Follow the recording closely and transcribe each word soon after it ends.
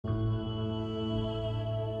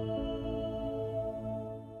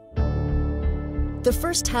The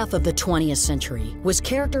first half of the 20th century was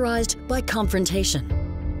characterized by confrontation.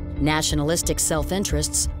 Nationalistic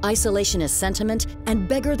self-interests, isolationist sentiment, and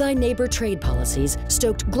beggar-thy-neighbor trade policies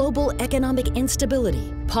stoked global economic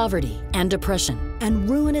instability, poverty, and depression, and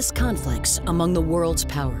ruinous conflicts among the world's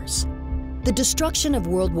powers. The destruction of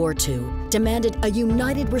World War II demanded a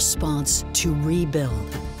united response to rebuild.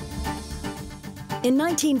 In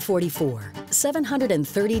 1944,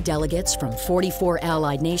 730 delegates from 44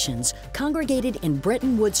 Allied nations congregated in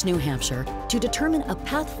Bretton Woods, New Hampshire, to determine a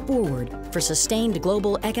path forward for sustained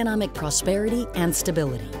global economic prosperity and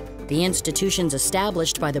stability. The institutions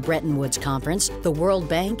established by the Bretton Woods Conference, the World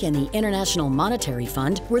Bank, and the International Monetary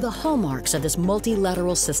Fund were the hallmarks of this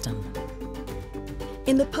multilateral system.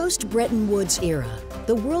 In the post-Bretton Woods era,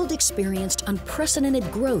 the world experienced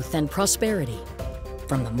unprecedented growth and prosperity.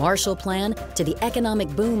 From the Marshall Plan to the economic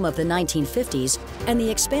boom of the 1950s and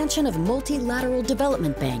the expansion of multilateral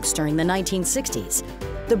development banks during the 1960s,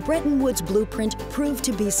 the Bretton Woods blueprint proved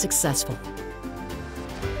to be successful.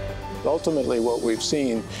 Ultimately, what we've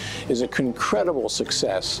seen is an incredible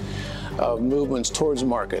success of movements towards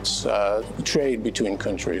markets, trade between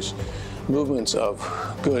countries, movements of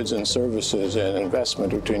goods and services and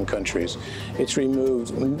investment between countries. It's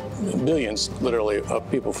removed billions, literally,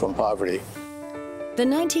 of people from poverty. The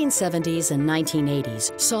 1970s and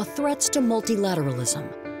 1980s saw threats to multilateralism.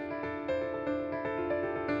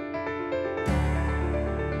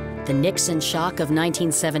 The Nixon shock of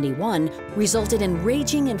 1971 resulted in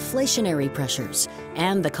raging inflationary pressures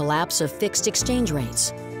and the collapse of fixed exchange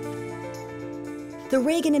rates. The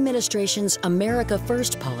Reagan administration's America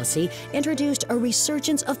First policy introduced a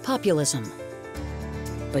resurgence of populism.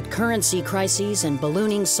 But currency crises and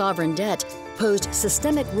ballooning sovereign debt posed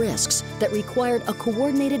systemic risks that required a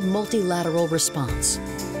coordinated multilateral response.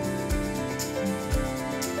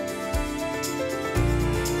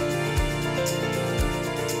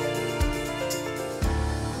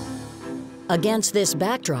 Against this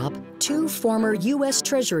backdrop, two former U.S.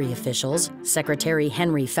 Treasury officials, Secretary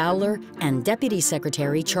Henry Fowler and Deputy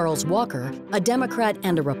Secretary Charles Walker, a Democrat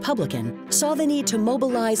and a Republican, saw the need to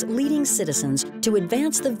mobilize leading citizens to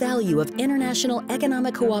advance the value of international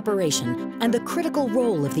economic cooperation and the critical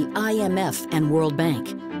role of the IMF and World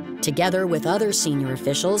Bank. Together with other senior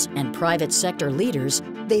officials and private sector leaders,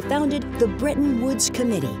 they founded the Bretton Woods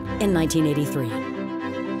Committee in 1983.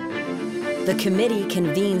 The committee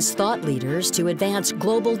convenes thought leaders to advance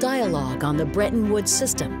global dialogue on the Bretton Woods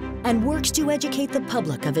system and works to educate the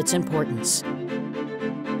public of its importance.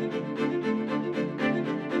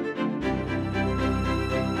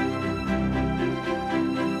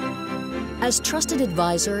 As trusted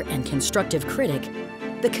advisor and constructive critic,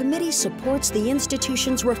 the committee supports the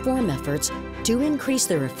institution's reform efforts to increase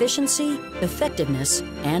their efficiency, effectiveness,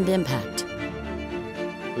 and impact.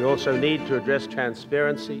 We also need to address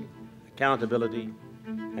transparency, accountability,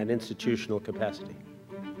 and institutional capacity.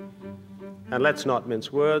 And let's not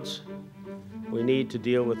mince words, we need to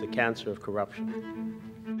deal with the cancer of corruption.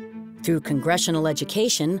 Through congressional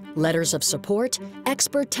education, letters of support,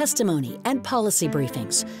 expert testimony, and policy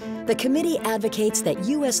briefings, the committee advocates that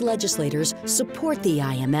U.S. legislators support the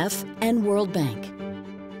IMF and World Bank.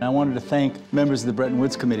 I wanted to thank members of the Bretton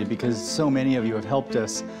Woods Committee because so many of you have helped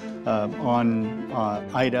us on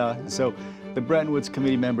IDA. So the Bretton Woods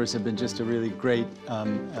Committee members have been just a really great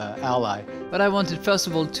ally. But I wanted, first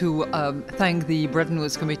of all, to thank the Bretton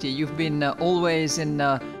Woods Committee. You've been always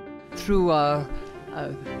through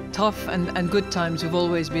tough and good times. You've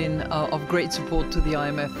always been of great support to the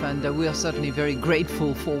IMF, and we are certainly very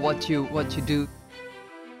grateful for what you do.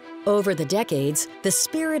 Over the decades, the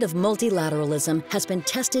spirit of multilateralism has been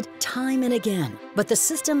tested time and again, but the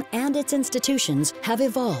system and its institutions have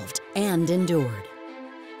evolved and endured.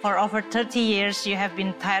 For over 30 years, you have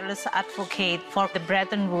been tireless advocate for the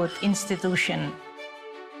Bretton Woods institution.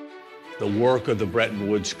 The work of the Bretton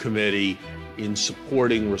Woods Committee in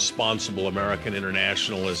supporting responsible American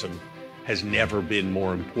internationalism has never been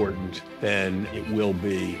more important than it will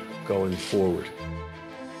be going forward.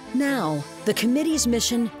 Now, the committee's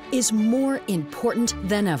mission is more important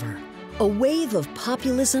than ever. A wave of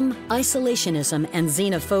populism, isolationism, and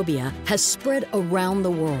xenophobia has spread around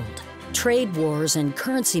the world. Trade wars and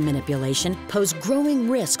currency manipulation pose growing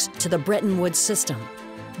risks to the Bretton Woods system.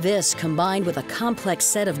 This, combined with a complex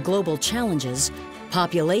set of global challenges,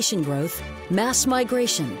 population growth, mass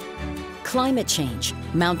migration, climate change,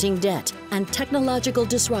 mounting debt, and technological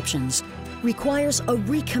disruptions, requires a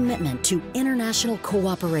recommitment to international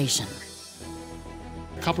cooperation.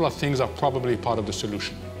 A couple of things are probably part of the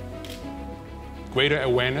solution. Greater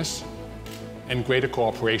awareness and greater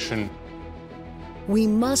cooperation. We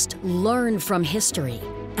must learn from history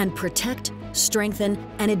and protect, strengthen,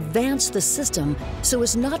 and advance the system so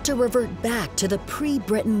as not to revert back to the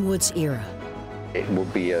pre-Bretton Woods era. It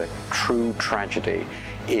would be a true tragedy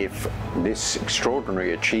if this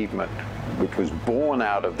extraordinary achievement, which was born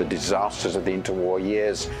out of the disasters of the interwar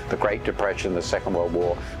years, the Great Depression, the Second World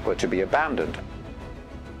War, were to be abandoned.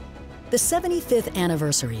 The 75th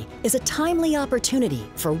anniversary is a timely opportunity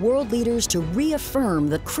for world leaders to reaffirm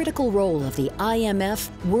the critical role of the IMF,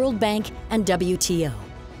 World Bank, and WTO.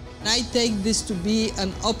 I take this to be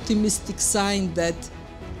an optimistic sign that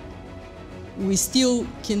we still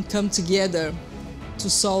can come together to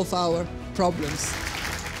solve our problems.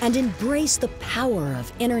 And embrace the power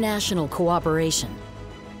of international cooperation.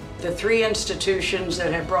 The three institutions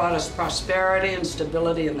that have brought us prosperity and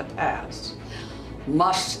stability in the past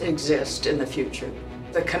must exist in the future.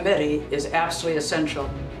 The committee is absolutely essential.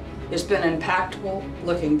 It's been impactful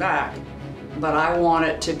looking back, but I want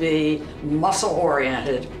it to be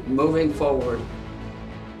muscle-oriented moving forward.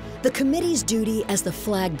 The committee's duty as the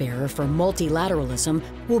flag bearer for multilateralism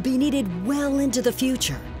will be needed well into the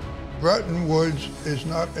future. Bretton Woods is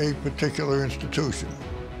not a particular institution.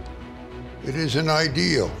 It is an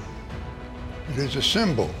ideal. It is a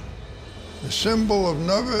symbol of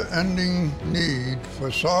never-ending need for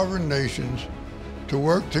sovereign nations to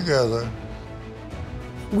work together.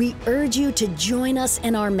 We urge you to join us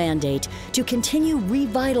in our mandate to continue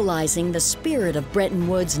revitalizing the spirit of Bretton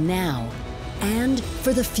Woods now and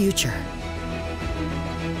for the future.